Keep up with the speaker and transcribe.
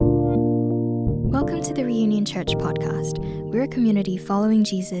Welcome to the Reunion Church podcast. We're a community following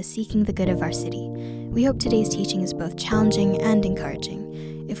Jesus, seeking the good of our city. We hope today's teaching is both challenging and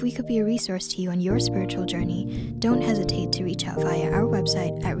encouraging. If we could be a resource to you on your spiritual journey, don't hesitate to reach out via our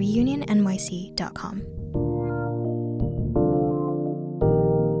website at reunionnyc.com.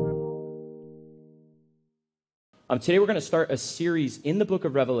 Today we're going to start a series in the book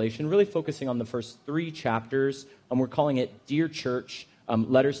of Revelation, really focusing on the first 3 chapters. We're calling it Dear Church,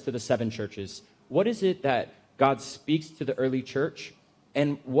 Letters to the 7 Churches. What is it that God speaks to the early church?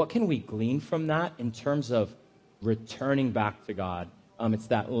 And what can we glean from that in terms of returning back to God? It's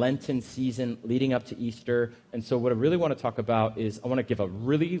that Lenten season leading up to Easter. And so what I really want to talk about is I want to give a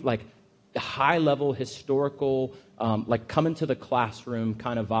really high-level historical, come into the classroom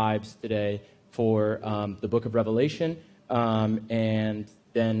kind of vibes today for the book of Revelation, and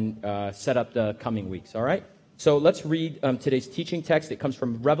then set up the coming weeks, all right? So let's read today's teaching text. It comes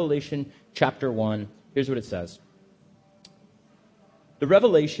from Revelation chapter 1. Here's what it says. The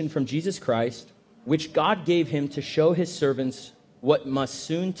revelation from Jesus Christ, which God gave him to show his servants what must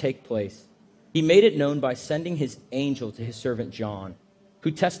soon take place. He made it known by sending his angel to his servant John,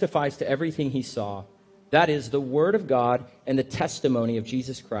 who testifies to everything he saw. That is the word of God and the testimony of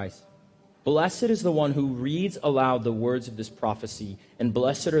Jesus Christ. Blessed is the one who reads aloud the words of this prophecy, and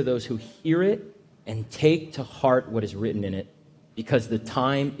blessed are those who hear it and take to heart what is written in it, because the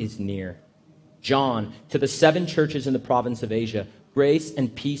time is near. John, to the 7 churches in the province of Asia, grace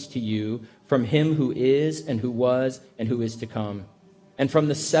and peace to you from him who is and who was and who is to come, and from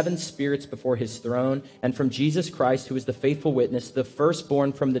the 7 spirits before his throne, and from Jesus Christ, who is the faithful witness, the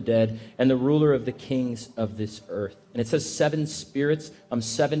firstborn from the dead, and the ruler of the kings of this earth. And it says 7 spirits.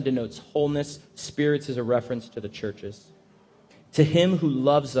 7 denotes wholeness. Spirits is a reference to the churches. To him who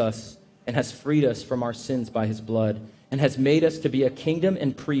loves us and has freed us from our sins by his blood, and has made us to be a kingdom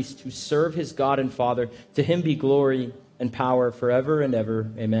and priests who serve his God and Father, to him be glory and power forever and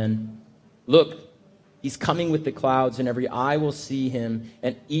ever. Amen. Look, he's coming with the clouds, and every eye will see him,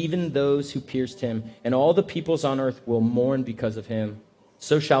 and even those who pierced him, and all the peoples on earth will mourn because of him.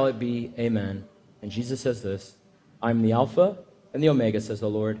 So shall it be. Amen. And Jesus says this, I am the Alpha and the Omega, says the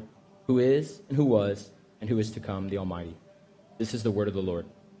Lord, who is and who was and who is to come, the Almighty. This is the word of the Lord.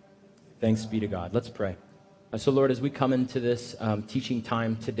 Thanks be to God. Let's pray. So, Lord, as we come into this teaching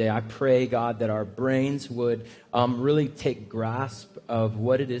time today, I pray, God, that our brains would really take grasp of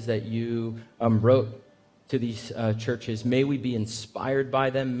what it is that you wrote to these churches. May we be inspired by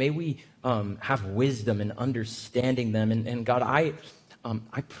them. May we have wisdom in understanding them. And God, I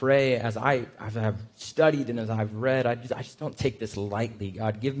pray as I have studied and as I've read, I just don't take this lightly.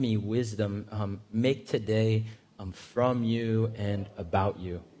 God, give me wisdom. Make today from you and about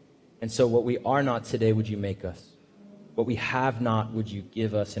you. And so what we are not today, would you make us? What we have not, would you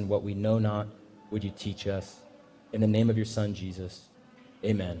give us? And what we know not, would you teach us? In the name of your Son, Jesus.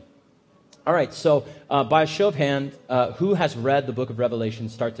 Amen. All right, so by a show of hand, who has read the book of Revelation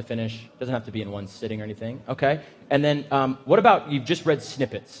start to finish? Doesn't have to be in one sitting or anything, okay? And then what about you've just read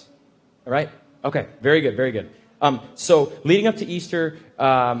snippets, all right? Okay, very good, very good. So leading up to Easter,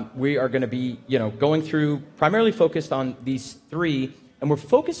 we are going to be, going through, primarily focused on these 3, and we're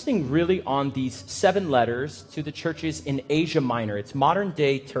focusing really on these 7 letters to the churches in Asia Minor. It's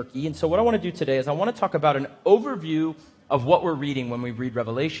modern-day Turkey. And so what I want to do today is I want to talk about an overview of what we're reading when we read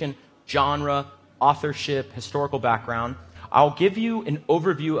Revelation, genre, authorship, historical background. I'll give you an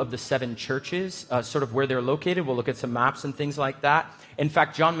overview of the 7 churches, sort of where they're located. We'll look at some maps and things like that. In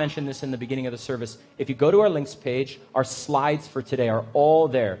fact, John mentioned this in the beginning of the service. If you go to our links page, our slides for today are all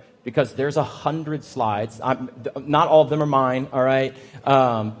there, because there's 100 slides. Not all of them are mine, all right?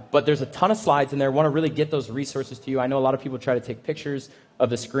 But there's a ton of slides in there. I want to really get those resources to you. I know a lot of people try to take pictures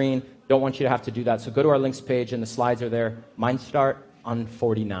of the screen. Don't want you to have to do that. So go to our links page, and the slides are there. Mine start on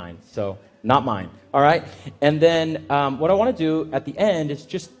 49, so not mine, all right? And then what I want to do at the end is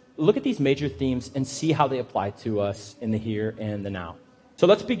just look at these major themes and see how they apply to us in the here and the now. So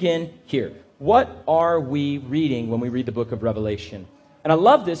let's begin here. What are we reading when we read the book of Revelation? And I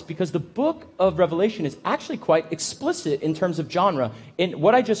love this because the book of Revelation is actually quite explicit in terms of genre. And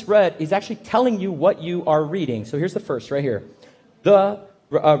what I just read is actually telling you what you are reading. So here's the first right here. The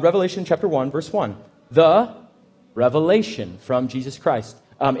Revelation chapter 1, verse 1. The revelation from Jesus Christ.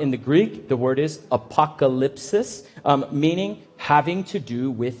 In the Greek, the word is apocalypsis, meaning having to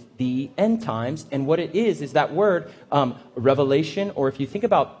do with the end times. And what it is that word, revelation, or if you think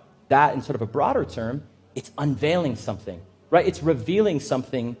about that in sort of a broader term, it's unveiling something. Right? It's revealing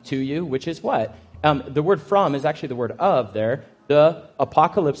something to you, which is what? The word from is actually the word of there. The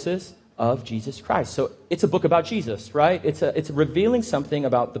apocalypsis of Jesus Christ. So it's a book about Jesus, right? It's revealing something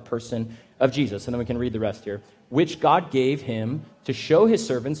about the person of Jesus. And then we can read the rest here. Which God gave him to show his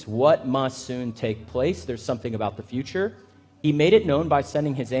servants what must soon take place. There's something about the future. He made it known by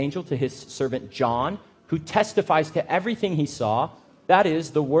sending his angel to his servant John, who testifies to everything he saw. That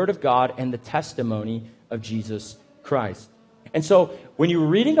is the word of God and the testimony of Jesus Christ. And so when you're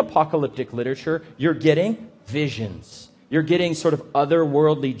reading apocalyptic literature, you're getting visions. You're getting sort of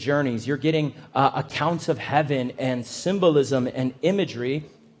otherworldly journeys. You're getting accounts of heaven and symbolism and imagery.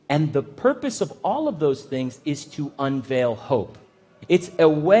 And the purpose of all of those things is to unveil hope. It's a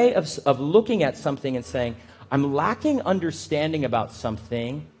way of looking at something and saying, I'm lacking understanding about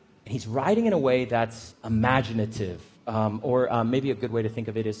something. And he's writing in a way that's imaginative. Or maybe a good way to think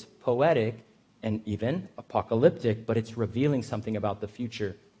of it is poetic and even apocalyptic, but it's revealing something about the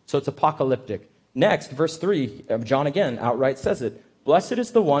future. So it's apocalyptic. Next, verse 3 of John again outright says it. Blessed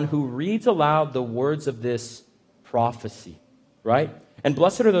is the one who reads aloud the words of this prophecy, right? And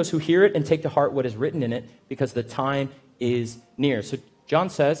blessed are those who hear it and take to heart what is written in it, because the time is near. So John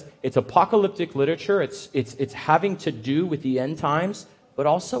says it's apocalyptic literature. It's having to do with the end times, but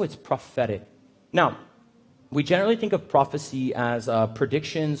also it's prophetic. Now, we generally think of prophecy as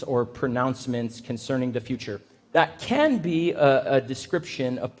predictions or pronouncements concerning the future. That can be a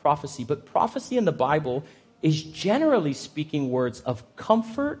description of prophecy, but prophecy in the Bible is generally speaking words of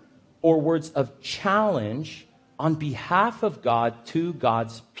comfort or words of challenge on behalf of God to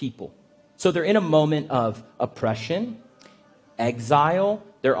God's people. So they're in a moment of oppression, exile,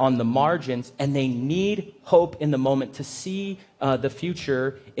 they're on the margins, and they need hope in the moment to see the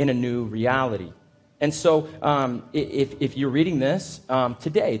future in a new reality. And so if you're reading this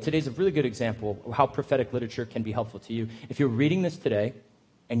today's a really good example of how prophetic literature can be helpful to you. If you're reading this today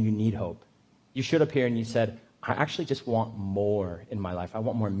and you need hope, you showed up here and you said, I actually just want more in my life. I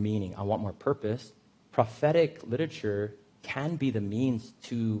want more meaning. I want more purpose. Prophetic literature can be the means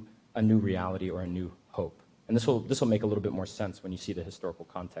to a new reality or a new hope. And this will make a little bit more sense when you see the historical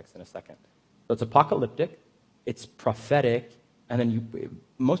context in a second. So it's apocalyptic, it's prophetic, and then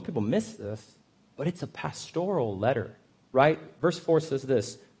most people miss this, but it's a pastoral letter, right? Verse 4 says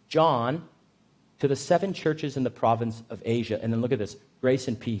this, John, to the 7 churches in the province of Asia. And then look at this, grace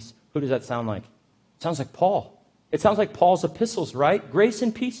and peace. Who does that sound like? It sounds like Paul. It sounds like Paul's epistles, right? Grace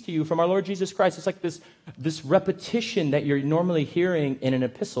and peace to you from our Lord Jesus Christ. It's like this repetition that you're normally hearing in an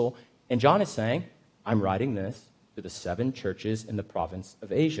epistle. And John is saying, I'm writing this to the 7 churches in the province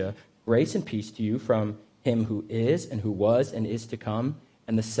of Asia. Grace and peace to you from him who is and who was and is to come,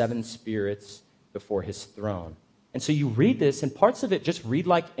 and the 7 spirits before his throne. And so you read this, and parts of it just read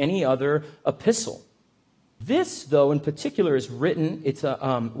like any other epistle. This, though, in particular is written, it's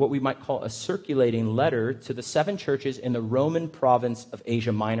what we might call a circulating letter to the 7 churches in the Roman province of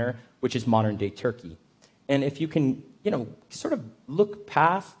Asia Minor, which is modern-day Turkey. And if you can, sort of look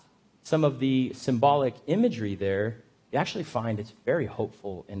past some of the symbolic imagery there, you actually find it's very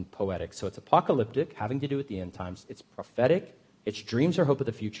hopeful and poetic. So it's apocalyptic, having to do with the end times. It's prophetic. It's dreams or hope of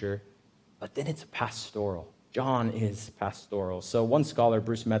the future. But then it's pastoral. John is pastoral. So one scholar,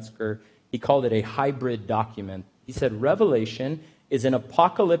 Bruce Metzger, he called it a hybrid document. He said Revelation is an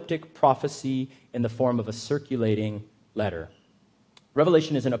apocalyptic prophecy in the form of a circulating letter.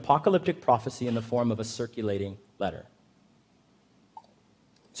 Revelation is an apocalyptic prophecy in the form of a circulating letter.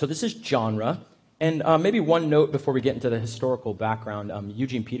 So this is genre. And maybe one note before we get into the historical background.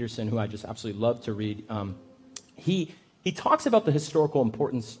 Eugene Peterson, who I just absolutely love to read, he talks about the historical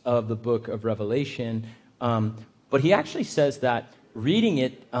importance of the book of Revelation, but he actually says that reading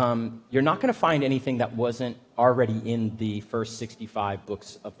it, you're not going to find anything that wasn't already in the first 65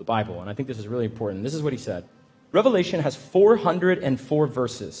 books of the Bible. And I think this is really important. This is what he said. Revelation has 404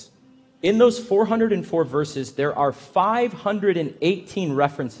 verses. In those 404 verses, there are 518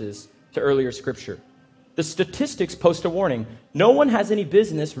 references to earlier scripture. The statistics post a warning. No one has any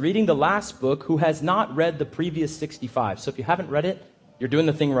business reading the last book who has not read the previous 65. So if you haven't read it, you're doing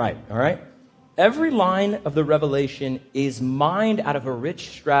the thing right, all right? Every line of the Revelation is mined out of a rich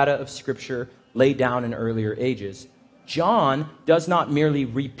strata of scripture laid down in earlier ages. John does not merely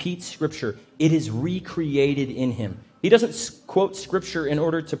repeat scripture. It is recreated in him. He doesn't quote scripture in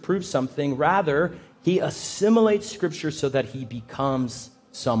order to prove something. Rather, he assimilates scripture so that he becomes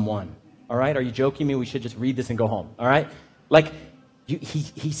someone. All right? Are you joking me? We should just read this and go home. All right? Like,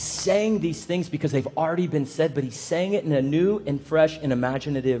 he's saying these things because they've already been said, but he's saying it in a new and fresh and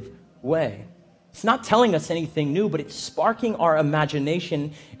imaginative way. It's not telling us anything new, but it's sparking our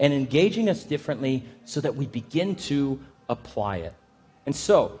imagination and engaging us differently so that we begin to apply it. And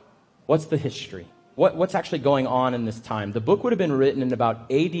so, what's the history? what's actually going on in this time. The book would have been written in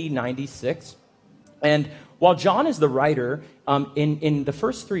about AD 96. And while John is the writer, in the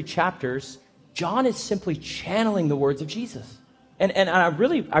first 3 chapters, John is simply channeling the words of Jesus. And I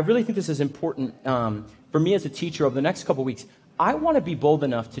really think this is important for me as a teacher over the next couple weeks. I want to be bold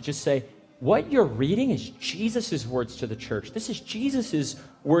enough to just say, what you're reading is Jesus' words to the church. This is Jesus'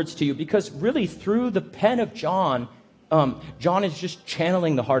 words to you, because really through the pen of John, John is just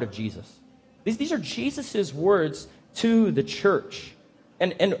channeling the heart of Jesus. These are Jesus' words to the church.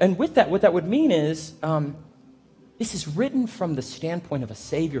 And with that, what that would mean is, this is written from the standpoint of a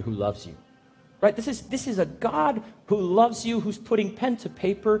Savior who loves you. Right? This is a God who loves you, who's putting pen to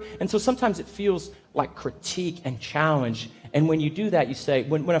paper. And so sometimes it feels like critique and challenge. And when you do that, you say,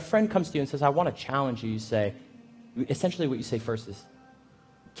 when a friend comes to you and says, I want to challenge you, you say, essentially what you say first is,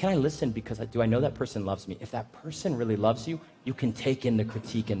 can I listen because do I know that person loves me? If that person really loves you, you can take in the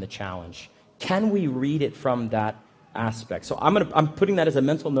critique and the challenge. Can we read it from that aspect? So I'm putting that as a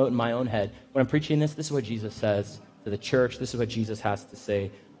mental note in my own head. When I'm preaching this is what Jesus says to the church. This is what Jesus has to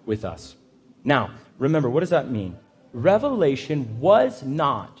say with us. Now, remember, what does that mean? Revelation was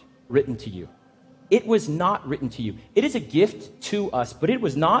not written to you. It was not written to you. It is a gift to us, but it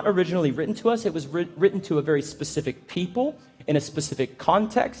was not originally written to us. It was written to a very specific people in a specific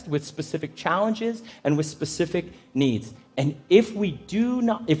context with specific challenges and with specific needs. And if we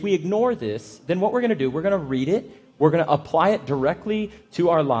ignore this, then what we're going to do, we're going to read it, we're going to apply it directly to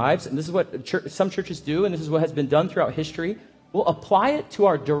our lives, and this is what some churches do, and this is what has been done throughout history. We'll apply it to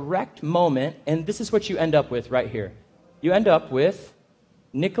our direct moment, and this is what you end up with right here. You end up with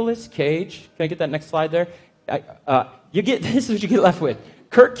Nicolas Cage. Can I get that next slide there? This is what you get left with.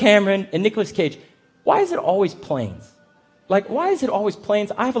 Kirk Cameron and Nicolas Cage. Why is it always planes? Like, why is it always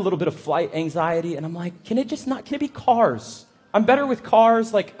planes? I have a little bit of flight anxiety, and I'm like, can it be cars? I'm better with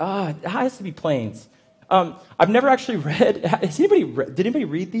cars. Like, it has to be planes. I've never actually read, did anybody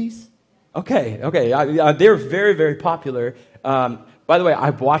read these? Okay. They're very, very popular. By the way,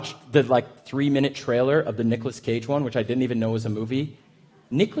 I watched the 3-minute trailer of the Nicolas Cage one, which I didn't even know was a movie.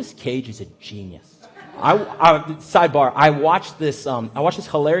 Nicolas Cage is a genius. Sidebar, I watched this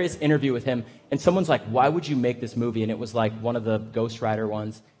hilarious interview with him, and someone's like, why would you make this movie? And it was like one of the Ghost Rider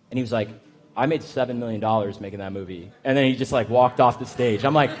ones. And he was like, I made $7 million making that movie. And then he just walked off the stage.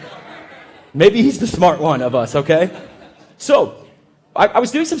 I'm like, maybe he's the smart one of us, okay? So, I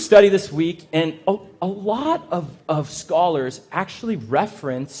was doing some study this week, and a lot of scholars actually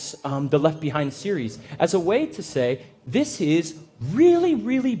reference the Left Behind series as a way to say this is really,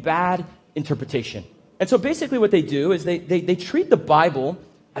 really bad interpretation. And so basically what they do is they treat the Bible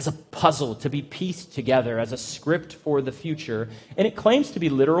as a puzzle to be pieced together, as a script for the future. And it claims to be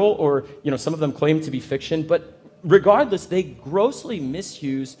literal, or some of them claim to be fiction, but regardless, they grossly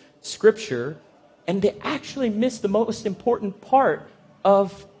misuse Scripture, and they actually miss the most important part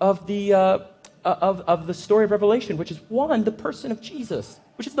of the story of Revelation, which is one, the person of Jesus,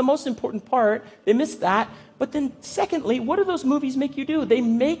 which is the most important part. They miss that. But then secondly, what do those movies make you do? They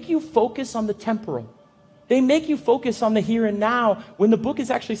make you focus on the temporal. They make you focus on the here and now, when the book is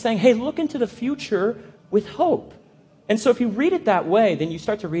actually saying, hey, look into the future with hope. And so if you read it that way, then you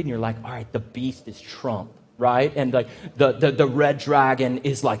start to read and you're like, all right, the beast is Trump, right? And the red dragon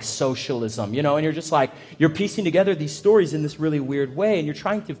is like socialism, and you're just you're piecing together these stories in this really weird way, and you're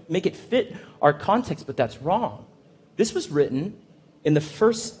trying to make it fit our context, but that's wrong. This was written in the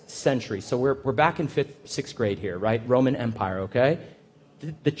 1st century, so we're back in 5th, 6th grade here, right? Roman Empire, okay?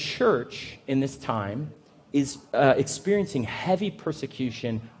 The church in this time is experiencing heavy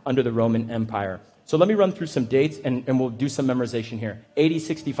persecution under the Roman Empire. So let me run through some dates, and we'll do some memorization here. AD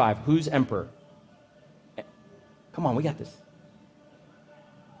 65, who's emperor? Come on, we got this.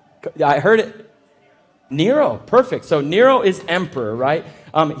 I heard it. Nero, perfect. So Nero is emperor, right?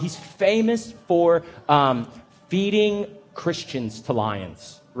 He's famous for feeding Christians to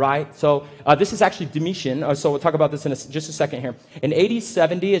lions, right? So this is actually Domitian. So we'll talk about this in just a second here. In AD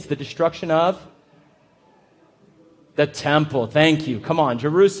 70 is the destruction of the temple. Thank you. Come on,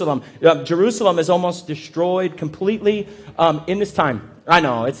 Jerusalem. Jerusalem is almost destroyed completely in this time. I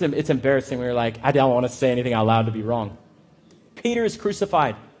know, it's embarrassing. We're like, I don't want to say anything out loud to be wrong. Peter is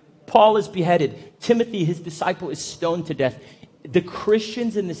crucified. Paul is beheaded. Timothy, his disciple, is stoned to death. The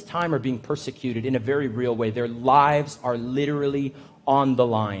Christians in this time are being persecuted in a very real way. Their lives are literally on the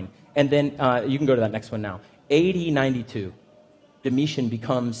line. And then, you can go to that next one now. AD 92, Domitian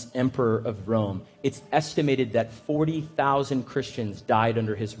becomes emperor of Rome. It's estimated that 40,000 Christians died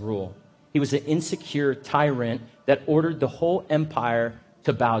under his rule. He was an insecure tyrant that ordered the whole empire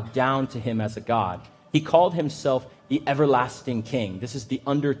to bow down to him as a god. He called himself the everlasting king. This is the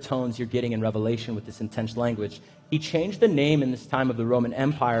undertones you're getting in Revelation with this intense language. He changed the name in this time of the Roman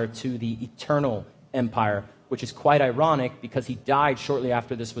Empire to the Eternal Empire, which is quite ironic because he died shortly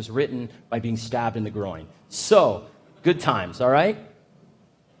after this was written by being stabbed in the groin. So, good times, all right?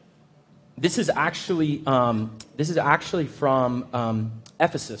 This is actually from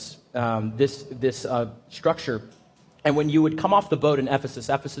Ephesus, this structure. And when you would come off the boat in Ephesus,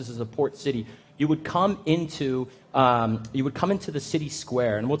 Ephesus is a port city, you would come into the city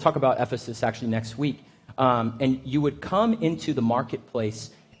square, and we'll talk about Ephesus actually next week. And you would come into the marketplace,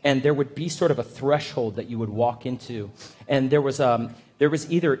 and there would be sort of a threshold that you would walk into, and there was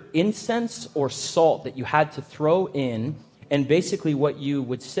either incense or salt that you had to throw in. And basically what you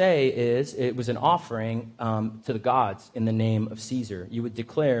would say is, it was an offering to the gods in the name of Caesar. You would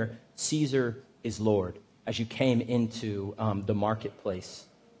declare, Caesar is Lord, as you came into the marketplace.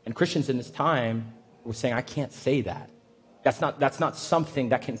 And Christians in this time were saying, I can't say that. That's not something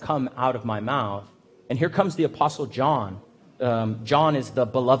that can come out of my mouth. And here comes the Apostle John. John is the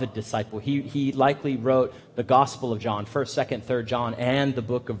beloved disciple. He likely wrote the Gospel of John, 1st, 2nd, 3rd John, and the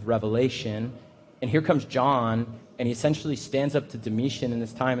book of Revelation. And here comes John, and he essentially stands up to Domitian in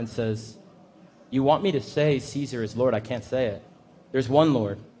this time and says, you want me to say Caesar is Lord? I can't say it. There's one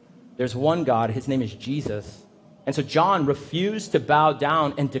Lord. There's one God. His name is Jesus. And so John refused to bow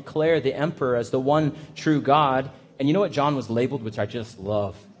down and declare the emperor as the one true God. And you know what John was labeled, which I just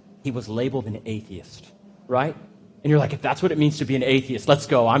love? He was labeled an atheist, right? And you're like, if that's what it means to be an atheist, let's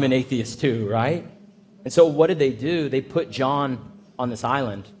go. I'm an atheist too, right? And so what did they do? They put John on this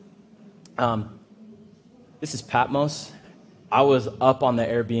island. This is Patmos. I was up on the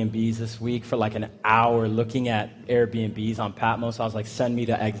Airbnbs this week for like an hour looking at Airbnbs on Patmos. I was like, send me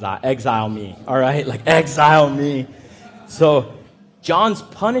to exile me, all right? Like, exile me. So John's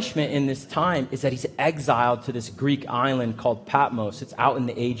punishment in this time is that he's exiled to this Greek island called Patmos. It's out in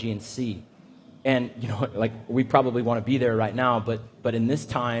the Aegean Sea. And, you know, like, we probably want to be there right now, but in this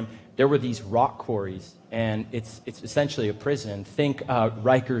time, there were these rock quarries, and it's essentially a prison. Think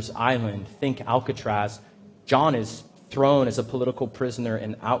Rikers Island, think Alcatraz. John is thrown as a political prisoner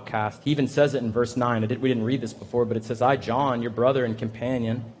and outcast. He even says it in verse 9. We didn't read this before, but it says, I, John, your brother and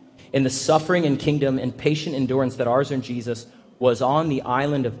companion, in the suffering and kingdom and patient endurance that ours in Jesus was on the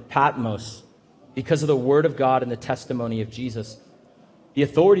island of Patmos because of the word of God and the testimony of Jesus. The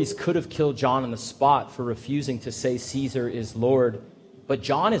authorities could have killed John on the spot for refusing to say Caesar is Lord, but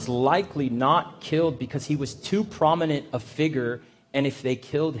John is likely not killed because he was too prominent a figure, and if they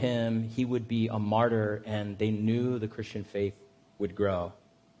killed him, he would be a martyr, and they knew the Christian faith would grow.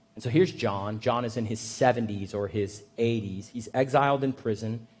 And so here's John. John is in his 70s or his 80s. He's exiled in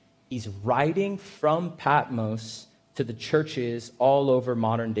prison. He's writing from Patmos to the churches all over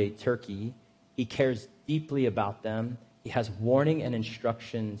modern-day Turkey. He cares deeply about them. He has warning and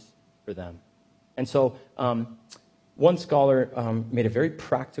instructions for them. And so one scholar made a very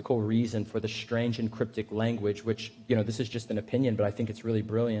practical reason for the strange and cryptic language, which, you know, this is just an opinion, but I think it's really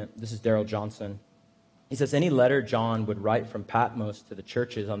brilliant. This is Darrell Johnson. He says, any letter John would write from Patmos to the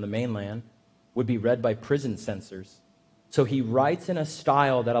churches on the mainland would be read by prison censors. So he writes in a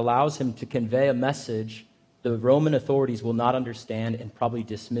style that allows him to convey a message the Roman authorities will not understand and probably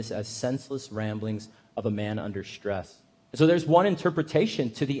dismiss as senseless ramblings of a man under stress. So there's one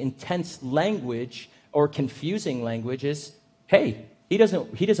interpretation to the intense language or confusing language is, hey, he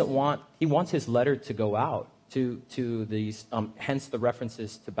wants his letter to go out to these, hence the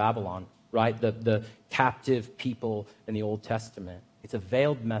references to Babylon, right? The captive people in the Old Testament. It's a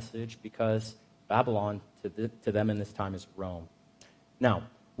veiled message because Babylon to them in this time is Rome. Now,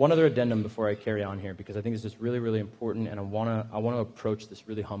 one other addendum before I carry on here, because I think this is really, really important, and I want to approach this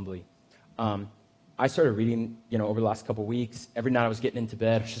really humbly. I started reading, over the last couple weeks. Every night I was getting into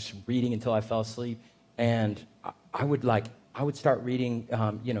bed, I was just reading until I fell asleep, and I would start reading,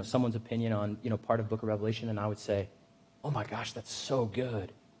 someone's opinion on, part of the Book of Revelation, and I would say, "Oh my gosh, that's so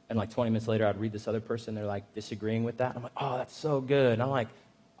good." And like 20 minutes later, I'd read this other person, they're like disagreeing with that. And I'm like, "Oh, that's so good." And I'm like,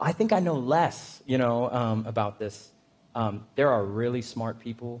 I think I know less, about this. There are really smart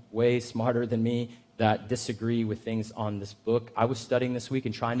people, way smarter than me, that disagree with things on this book. I was studying this week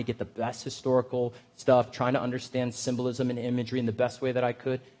and trying to get the best historical stuff, trying to understand symbolism and imagery in the best way that I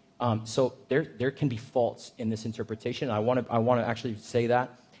could. So there can be faults in this interpretation. I want to actually say that.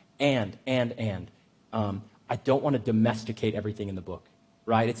 And I don't want to domesticate everything in the book,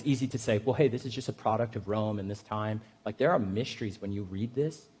 right? It's easy to say, well, hey, this is just a product of Rome in this time. Like, there are mysteries when you read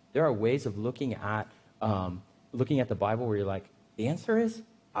this. There are ways of looking at the Bible where you're like, the answer is,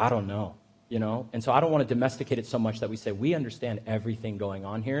 I don't know. you know? And so I don't want to domesticate it so much that we say, we understand everything going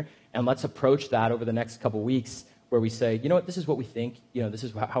on here, and let's approach that over the next couple weeks where we say, you know what, this is what we think, you know, this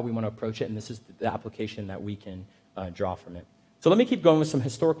is how we want to approach it, and this is the application that we can draw from it. So let me keep going with some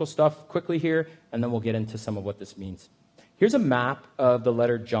historical stuff quickly here, and then we'll get into some of what this means. Here's a map of the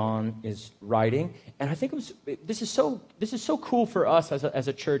letter John is writing, and I think this is so cool for us as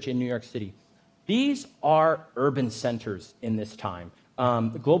a church in New York City. These are urban centers in this time.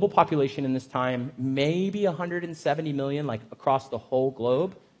 The global population in this time, maybe 170 million, like across the whole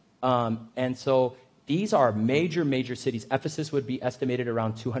globe. And so these are major cities. Ephesus would be estimated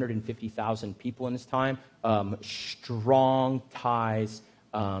around 250,000 people in this time. Strong ties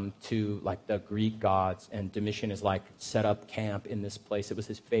to like the Greek gods, and Domitian is like set up camp in this place. It was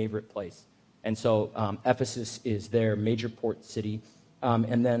his favorite place. And so Ephesus is their major port city.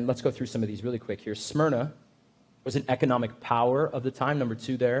 And then let's go through some of these really quick here. Smyrna was an economic power of the time, number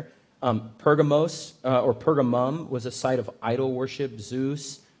 2 there. Pergamos, or Pergamum, was a site of idol worship,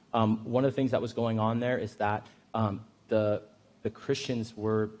 Zeus. One of the things that was going on there is that the Christians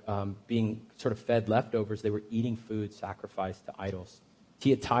were being sort of fed leftovers. They were eating food sacrificed to idols.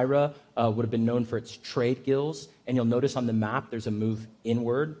 Thyatira would have been known for its trade guilds, and you'll notice on the map there's a move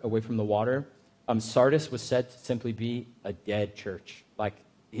inward, away from the water. Sardis was said to simply be a dead church. Like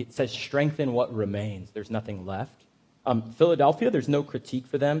it says, strengthen what remains. There's nothing left. Philadelphia, there's no critique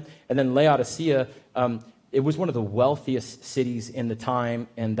for them. And then Laodicea, it was one of the wealthiest cities in the time,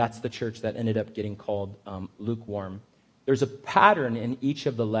 and that's the church that ended up getting called lukewarm. There's a pattern in each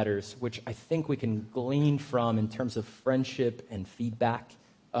of the letters, which I think we can glean from in terms of friendship and feedback,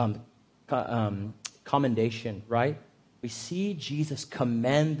 commendation, right? We see Jesus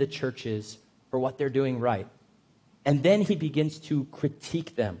commend the churches for what they're doing right. And then he begins to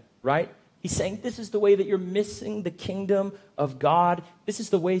critique them, right? He's saying, this is the way that you're missing the kingdom of God. This is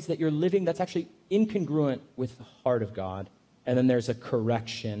the ways that you're living that's actually incongruent with the heart of God. And then there's a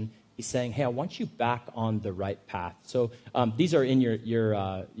correction. He's saying, hey, I want you back on the right path. So these are in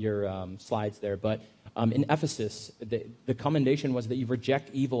your slides there. But in Ephesus, the commendation was that you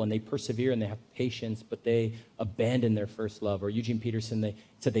reject evil and they persevere and they have patience, but they abandon their first love. Or Eugene Peterson, they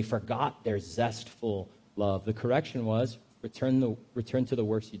said they forgot their zestful love. The correction was return to the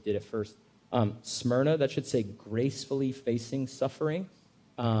works you did at first. Smyrna, that should say gracefully facing suffering.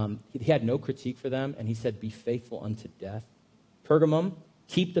 He had no critique for them, and he said, be faithful unto death. Pergamum,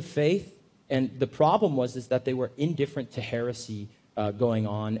 keep the faith. And the problem is that they were indifferent to heresy going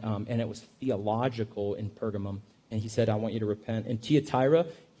on, and it was theological in Pergamum. And he said, I want you to repent. In Thyatira,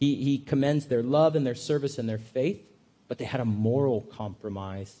 he commends their love and their service and their faith, but they had a moral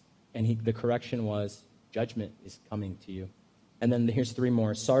compromise. And the correction was, judgment is coming to you. And then here's 3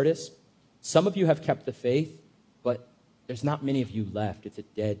 more. Sardis, some of you have kept the faith, but there's not many of you left. It's a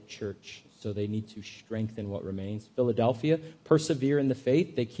dead church, so they need to strengthen what remains. Philadelphia, persevere in the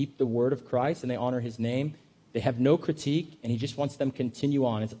faith. They keep the word of Christ, and they honor his name. They have no critique, and he just wants them to continue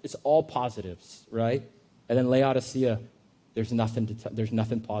on. It's all positives, right? And then Laodicea, there's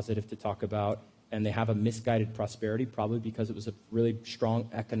nothing positive to talk about, and they have a misguided prosperity, probably because it was a really strong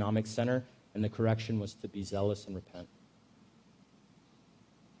economic center, and the correction was to be zealous and repent.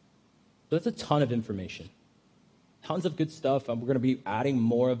 So that's a ton of information. Tons of good stuff. We're going to be adding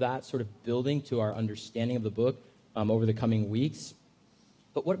more of that, sort of building to our understanding of the book over the coming weeks.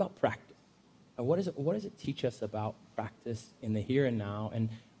 But what about practice? What does it teach us about practice in the here and now? And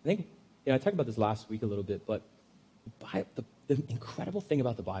I think, I talked about this last week a little bit, but the incredible thing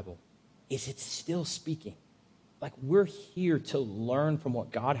about the Bible is it's still speaking. Like, we're here to learn from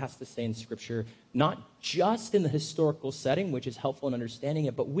what God has to say in Scripture, not just in the historical setting, which is helpful in understanding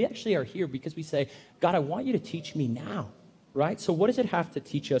it, but we actually are here because we say, God, I want you to teach me now, right? So what does it have to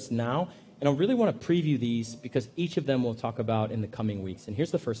teach us now? And I really want to preview these because each of them we'll talk about in the coming weeks. And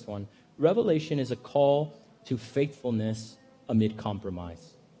here's the first one. Revelation is a call to faithfulness amid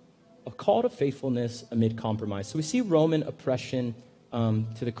compromise. A call to faithfulness amid compromise. So we see Roman oppression to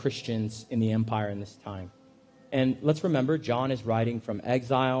the Christians in the empire in this time. And let's remember, John is writing from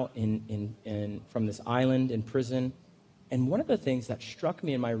exile from this island in prison. And one of the things that struck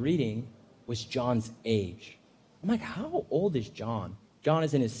me in my reading was John's age. I'm like, how old is John? John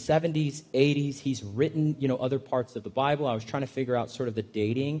is in his 70s, 80s. He's written, other parts of the Bible. I was trying to figure out sort of the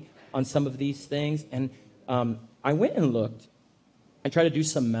dating on some of these things. And I went and looked. I tried to do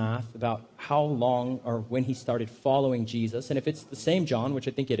some math about how long or when he started following Jesus. And if it's the same John, which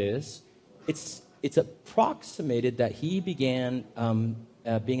I think it is, it's approximated that he began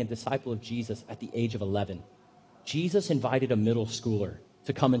being a disciple of Jesus at the age of 11. Jesus invited a middle schooler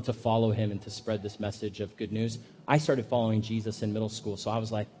to come and to follow him and to spread this message of good news. I started following Jesus in middle school, so I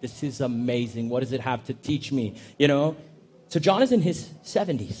was like, this is amazing. What does it have to teach me? So John is in his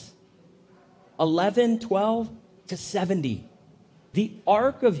 70s, 11, 12 to 70. The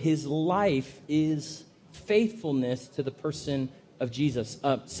arc of his life is faithfulness to the person of Jesus.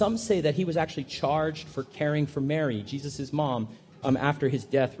 Some say that he was actually charged for caring for Mary, Jesus' mom, after his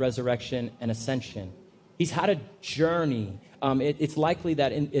death, resurrection, and ascension. He's had a journey. It's likely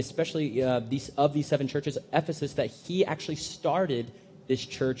that, especially these 7 churches, Ephesus, that he actually started this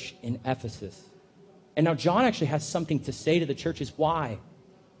church in Ephesus. And now John actually has something to say to the churches. Why?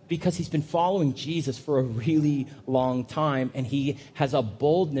 Because he's been following Jesus for a really long time, and he has a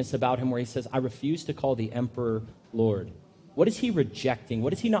boldness about him where he says, I refuse to call the emperor Lord. What is he rejecting?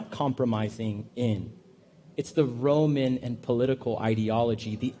 What is he not compromising in? It's the Roman and political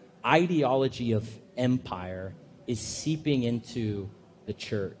ideology. The ideology of empire is seeping into the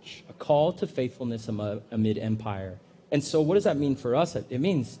church, a call to faithfulness amid empire. And so what does that mean for us? It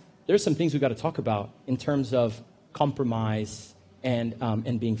means there's some things we've got to talk about in terms of compromise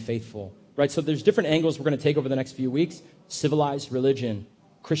and being faithful, right? So there's different angles we're going to take over the next few weeks. Civilized religion,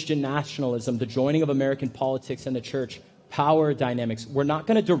 Christian nationalism, the joining of American politics and the church, power dynamics. We're not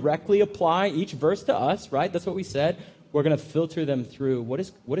going to directly apply each verse to us, right? That's what we said. We're going to filter them through what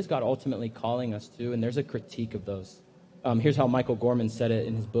is God ultimately calling us to, and there's a critique of those. Here's how Michael Gorman said it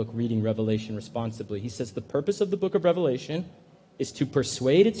in his book, Reading Revelation Responsibly. He says, the purpose of the book of Revelation is to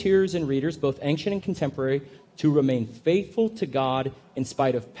persuade its hearers and readers, both ancient and contemporary, to remain faithful to God in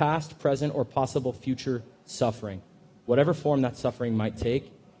spite of past, present, or possible future suffering, whatever form that suffering might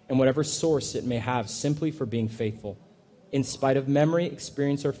take, and whatever source it may have, simply for being faithful. In spite of memory,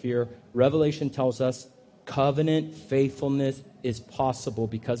 experience, or fear, Revelation tells us covenant faithfulness is possible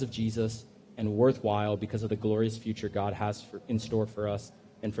because of Jesus and worthwhile because of the glorious future God has in store for us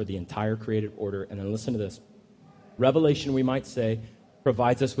and for the entire created order. And then listen to this. Revelation, we might say,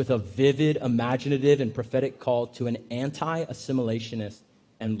 provides us with a vivid, imaginative, and prophetic call to an anti-assimilationist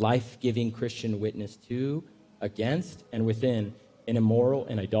and life-giving Christian witness to, against, and within an immoral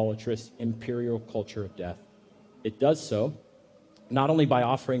and idolatrous imperial culture of death. It does so not only by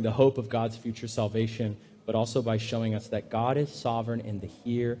offering the hope of God's future salvation, but also by showing us that God is sovereign in the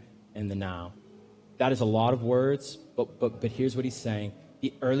here and the now. That is a lot of words, but here's what he's saying.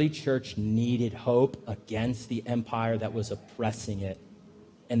 The early church needed hope against the empire that was oppressing it.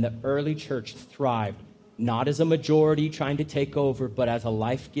 And the early church thrived, not as a majority trying to take over, but as a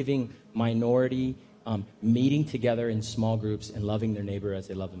life-giving minority, meeting together in small groups and loving their neighbor as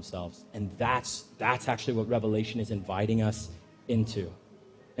they love themselves. And that's actually what Revelation is inviting us into.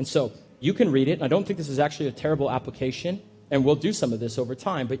 And so you can read it. And I don't think this is actually a terrible application, and we'll do some of this over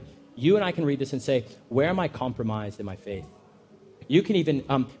time, but you and I can read this and say, where am I compromised in my faith? You can even,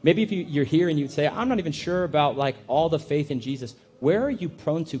 maybe if you're here and you'd say, I'm not even sure about like all the faith in Jesus. Where are you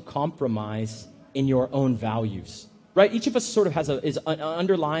prone to compromise in your own values? Right? Each of us sort of has is an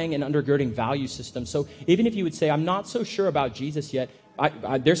underlying and undergirding value system. So even if you would say, I'm not so sure about Jesus yet,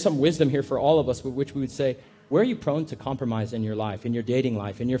 there's some wisdom here for all of us, which we would say, where are you prone to compromise in your life, in your dating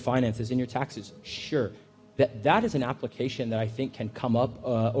life, in your finances, in your taxes? Sure. That is an application that I think can come up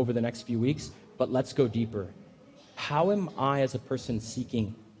over the next few weeks, but let's go deeper. How am I as a person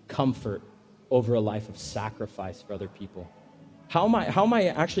seeking comfort over a life of sacrifice for other people? How am I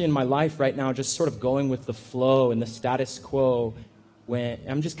actually in my life right now just sort of going with the flow and the status quo when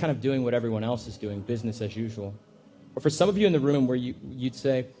I'm just kind of doing what everyone else is doing, business as usual? Or for some of you in the room where you'd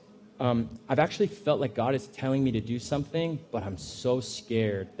say, I've actually felt like God is telling me to do something, but I'm so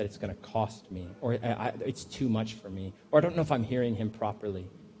scared that it's going to cost me, or it's too much for me, or I don't know if I'm hearing him properly.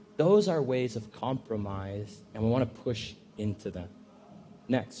 Those are ways of compromise, and we want to push into them.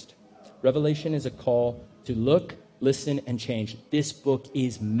 Next, Revelation is a call to look, listen, and change. This book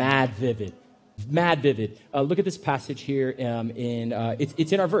is mad vivid. Mad vivid. Look at this passage here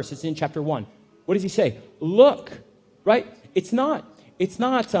it's in our verse. It's in chapter 1. What does he say? Look, right? It's not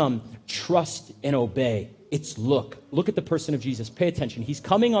trust and obey. It's look. Look at the person of Jesus. Pay attention. He's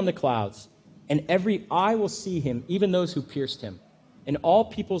coming on the clouds, and every eye will see him, even those who pierced him. And all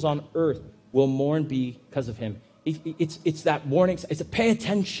peoples on earth will mourn because of him. It's that warning. It's a pay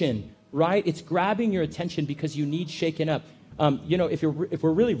attention, right? It's grabbing your attention because you need shaken up. If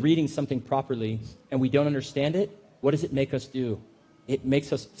we're really reading something properly and we don't understand it, what does it make us do? It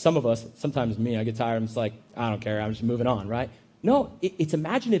makes us, some of us, sometimes me, I get tired. I'm just like, I don't care. I'm just moving on, right? No, it's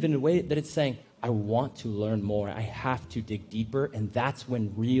imaginative in a way that it's saying, I want to learn more. I have to dig deeper. And that's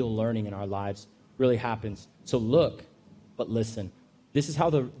when real learning in our lives really happens. So look, but listen. This is how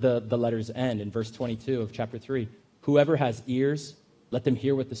the letters end in verse 22 of chapter 3. Whoever has ears, Let them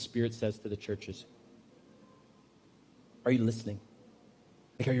hear what the Spirit says to the churches. Are you listening?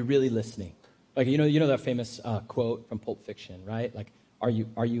 Like, are you really listening? Like, you know that famous quote from Pulp Fiction, right? Like, are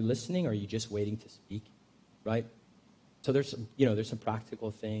you listening, or are you just waiting to speak, right? So there's some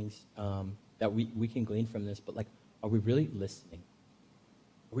practical things that we can glean from this, but like, are we really listening?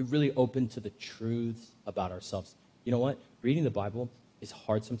 Are we really open to the truths about ourselves? You know what? Reading the Bible is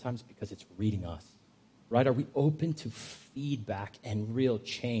hard sometimes because it's reading us, right? Are we open to feedback and real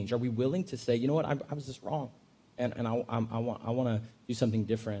change? Are we willing to say, you know what, I was just wrong, and I want to do something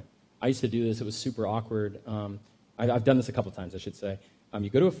different? I used to do this. It was super awkward. I've done this a couple times, I should say. You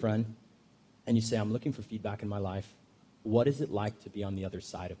go to a friend, and you say, I'm looking for feedback in my life. What is it like to be on the other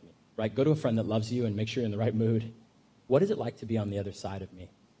side of me, right? Go to a friend that loves you and make sure you're in the right mood. What is it like to be on the other side of me?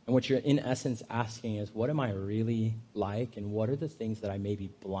 And what you're in essence asking is, what am I really like, and what are the things that I may be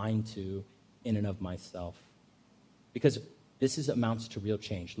blind to in and of myself? Because this amounts to real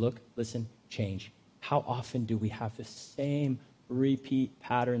change. Look, listen, change. How often do we have the same repeat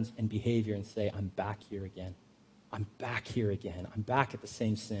patterns and behavior and say, I'm back here again. I'm back here again. I'm back at the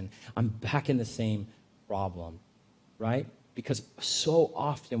same sin. I'm back in the same problem, right? Because so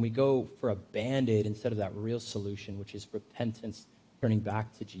often we go for a Band-Aid instead of that real solution, which is repentance, turning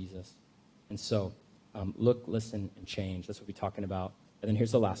back to Jesus. And so, look, listen, and change. That's what we're talking about. And then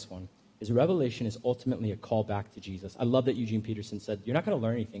here's the last one, is Revelation is ultimately a call back to Jesus. I love that Eugene Peterson said, you're not going to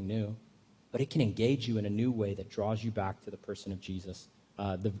learn anything new, but it can engage you in a new way that draws you back to the person of Jesus.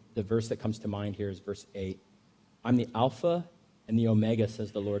 The verse that comes to mind here is verse 8. I'm the Alpha and the Omega,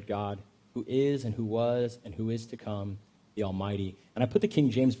 says the Lord God, who is and who was and who is to come, the Almighty. And I put the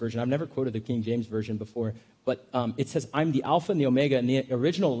King James Version. I've never quoted the King James Version before, but it says, I'm the Alpha and the Omega. In the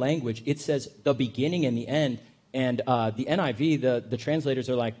original language, it says the beginning and the end. And the NIV, the translators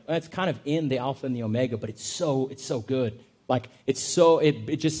are like, it's kind of in the Alpha and the Omega, but it's so good. Like,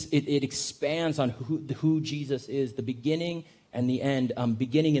 it expands on who Jesus is, the beginning and the end.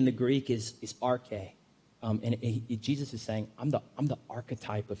 Beginning in the Greek is arche. Jesus is saying, I'm the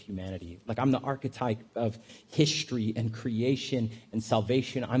archetype of humanity. Like, I'm the archetype of history and creation and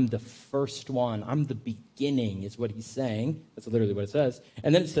salvation. I'm the first one. I'm the beginning, is what he's saying. That's literally what it says.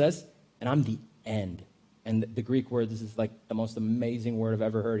 And then it says, and I'm the end. And the Greek word, this is like the most amazing word I've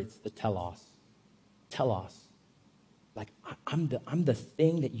ever heard. It's the telos. Telos. Like, I'm the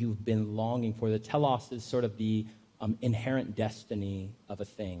thing that you've been longing for. The telos is sort of the inherent destiny of a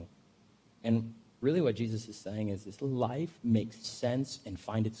thing. And really what Jesus is saying is this life makes sense and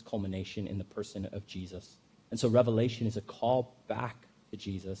find its culmination in the person of Jesus. And so Revelation is a call back to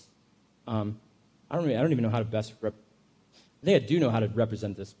Jesus. I don't even know how to best I think I do know how to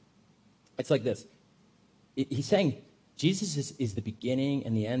represent this. It's like this. He's saying Jesus is the beginning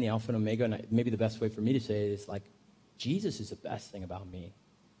and the end, the Alpha and Omega, and maybe the best way for me to say it is like, Jesus is the best thing about me.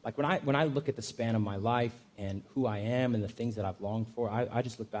 Like, when I look at the span of my life and who I am and the things that I've longed for, I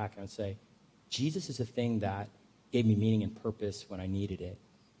just look back and say, Jesus is a thing that gave me meaning and purpose when I needed it.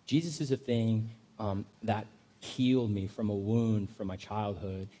 Jesus is a thing that healed me from a wound from my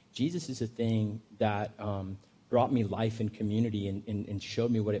childhood. Jesus is a thing that brought me life and community and showed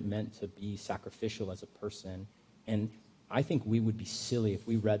me what it meant to be sacrificial as a person. And I think we would be silly if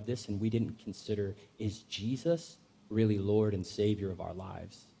we read this and we didn't consider, is Jesus really Lord and Savior of our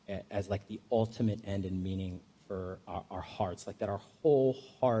lives as like the ultimate end and meaning for our hearts, like that our whole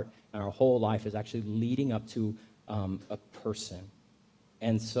heart and our whole life is actually leading up to a person.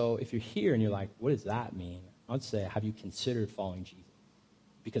 And so if you're here and you're like, what does that mean? I would say, have you considered following Jesus?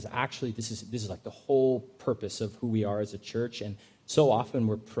 Because actually this is like the whole purpose of who we are as a church. And so often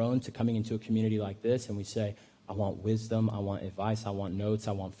we're prone to coming into a community like this and we say, I want wisdom, I want advice, I want notes,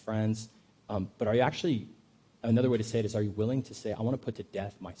 I want friends. But are you actually, another way to say it is, are you willing to say, I want to put to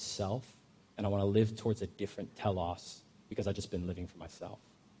death myself and I want to live towards a different telos because I've just been living for myself?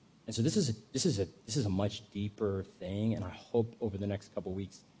 And so this is a much deeper thing, and I hope over the next couple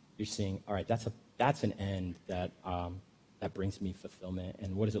weeks you're seeing, all right, that's an end that brings me fulfillment,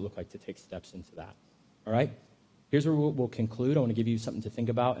 and what does it look like to take steps into that? All right? Here's where we'll conclude. I want to give you something to think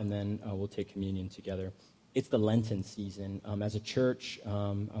about, and then we'll take communion together. It's the Lenten season. As a church,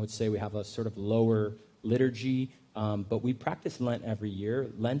 I would say we have a sort of lower liturgy, but we practice Lent every year.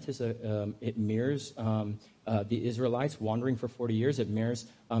 Lent is it mirrors the Israelites wandering for 40 years. It mirrors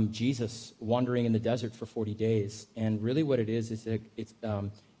Jesus wandering in the desert for 40 days. And really what it is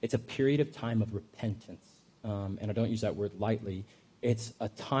it's a period of time of repentance. And I don't use that word lightly. It's a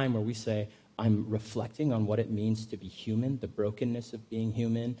time where we say, I'm reflecting on what it means to be human, the brokenness of being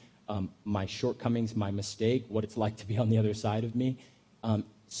human, my shortcomings, my mistake, what it's like to be on the other side of me.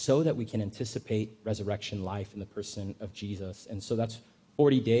 so that we can anticipate resurrection life in the person of Jesus. And so that's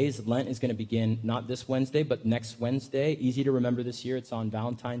 40 days. Lent is going to begin not this Wednesday, but next Wednesday. Easy to remember this year. It's on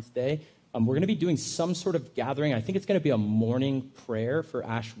Valentine's Day. We're going to be doing some sort of gathering. I think it's going to be a morning prayer for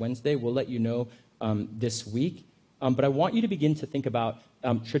Ash Wednesday. We'll let you know this week. But I want you to begin to think about,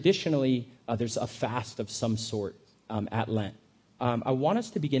 traditionally, there's a fast of some sort at Lent. I want us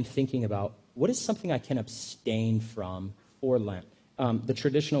to begin thinking about what is something I can abstain from for Lent. The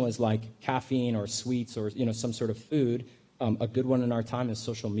traditional is like caffeine or sweets or some sort of food. A good one in our time is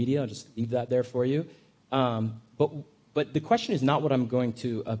social media. I'll just leave that there for you. But the question is not what I'm going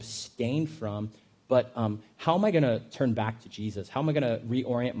to abstain from, but how am I going to turn back to Jesus? How am I going to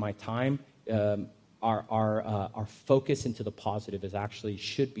reorient my time? Our focus into the positive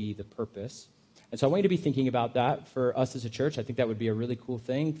should be the purpose. And so I want you to be thinking about that for us as a church. I think that would be a really cool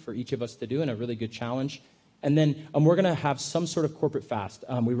thing for each of us to do and a really good challenge. And then we're going to have some sort of corporate fast.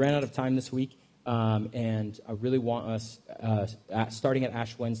 We ran out of time this week, and I really want us, starting at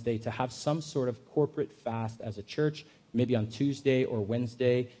Ash Wednesday, to have some sort of corporate fast as a church, maybe on Tuesday or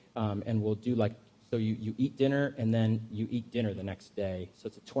Wednesday, and we'll do so you eat dinner, and then you eat dinner the next day. So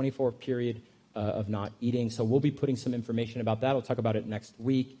it's a 24 period of not eating. So we'll be putting some information about that. I'll talk about it next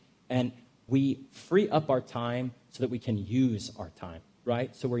week. And we free up our time so that we can use our time,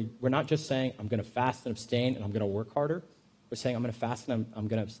 right? So we're not just saying, I'm going to fast and abstain and I'm going to work harder. We're saying, I'm going to fast and I'm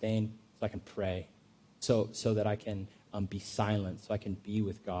going to abstain so I can pray, so that I can be silent, so I can be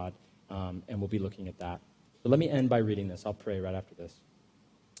with God, and we'll be looking at that. So let me end by reading this. I'll pray right after this.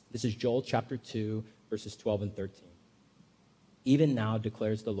 This is Joel chapter 2, verses 12 and 13. Even now,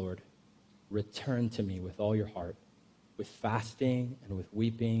 declares the Lord, return to me with all your heart, with fasting and with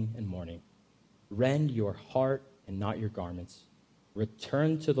weeping and mourning. Rend your heart and not your garments.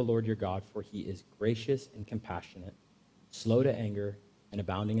 Return to the Lord your God, for he is gracious and compassionate, slow to anger and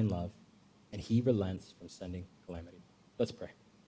abounding in love, and he relents from sending calamity. Let's pray.